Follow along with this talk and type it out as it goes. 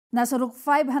Nasurok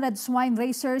 500 swine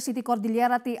racers iti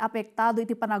Cordillera ti apektado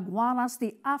iti panagwaras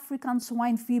ti African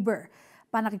Swine Fever.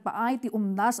 Pannakaipaay ti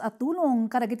umdas at tulong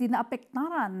kadagiti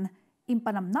naapektaran.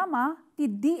 Impanamnama ti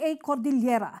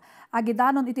DA-Cordillera.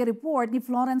 Agidanon iti report ni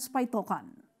Florence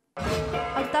Paitokan.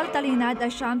 Agtaltalinad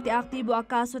a siyam ti aktibo a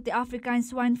kaso ti African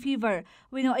Swine Fever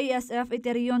wenno ASF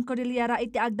iti Riyon Cordillera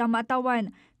iti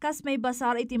agdamatawan kas may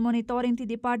basar iti monitoring ti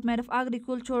Department of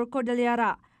Agriculture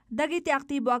Cordillera. Dagiti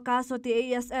aktibo a kaso ti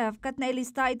ASF kat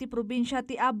nailista iti probinsya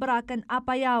ti Abra ken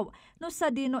Apayao no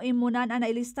sa dino imunan a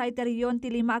nailista iti Riyon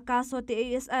ti 5 a kaso ti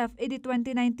ASF iti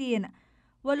 2019.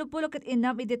 86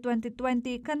 iti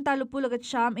 2020 ken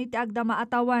 39 iti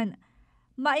agdamaatawan.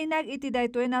 Mainag iti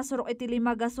daytoy Nasurok iti 5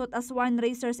 gasot as swine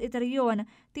racers iti Riyon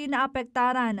ti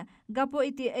naapektaran gapo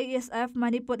iti ASF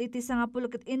manipod iti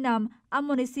 96 a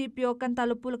munisipyo ken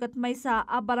 30 maysa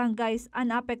a barangays a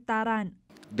naapektaran.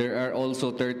 There are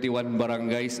also 31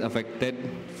 barangays affected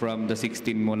from the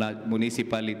 16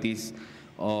 municipalities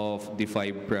of the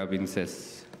 5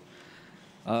 provinces.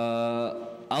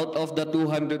 Out of the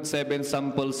 207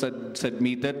 samples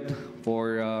submitted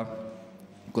for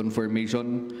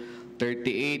confirmation,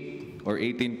 38 or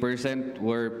 18%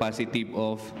 were positive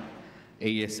of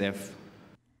ASF.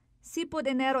 Sipod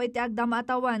Enero iti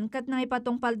agdamatawan kat nang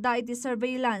ipatungpalda iti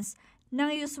surveillance nang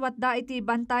iuswat da iti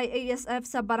bantay ASF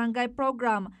sa barangay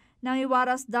program nang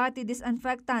iwaras da iti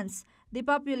disinfectants,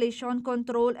 depopulation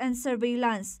control and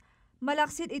surveillance.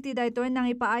 Malaksid iti daytoy nang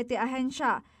ipaay ti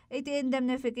ahensya iti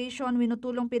indemnification wenno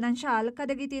tulong pinansyal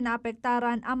kadagiti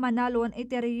naapektaran a manalon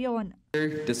iti Riyon.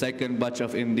 The second batch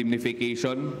of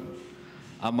indemnification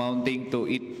amounting to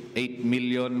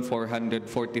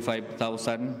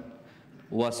 8,445,000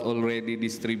 was already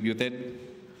distributed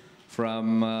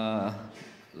from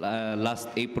last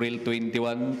April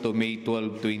 21 to May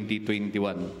 12,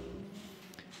 2021.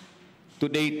 To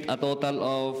date, a total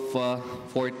of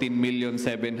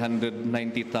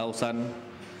 14,790,000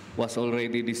 was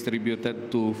already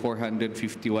distributed to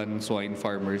 451 swine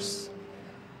farmers.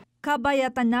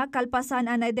 Kabayatan na kalpasan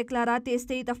ang naideklara ti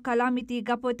state of calamity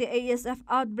gapo ti ASF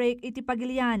outbreak iti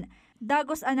Pagilian.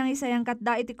 Dagos anang isayang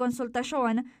katda iti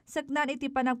konsultasyon saknan iti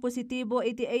panagpositibo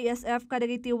iti ASF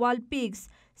kadagiti wild pigs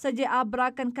sa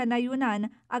Abra ken Kanayunan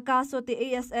akaso ti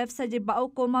ASF sa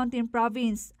Bauco Mountain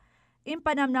Province.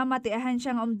 Impanamnama ti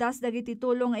ahensyang umdas dagiti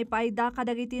tulong ipaida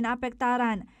kadagiti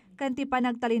naapektaran ken ti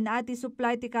panagtalina ti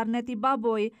supply ti karne ti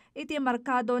baboy iti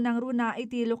merkado ng runa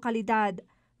iti lokalidad.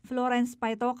 Florence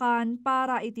Paitokan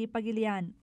para iti Pagilian.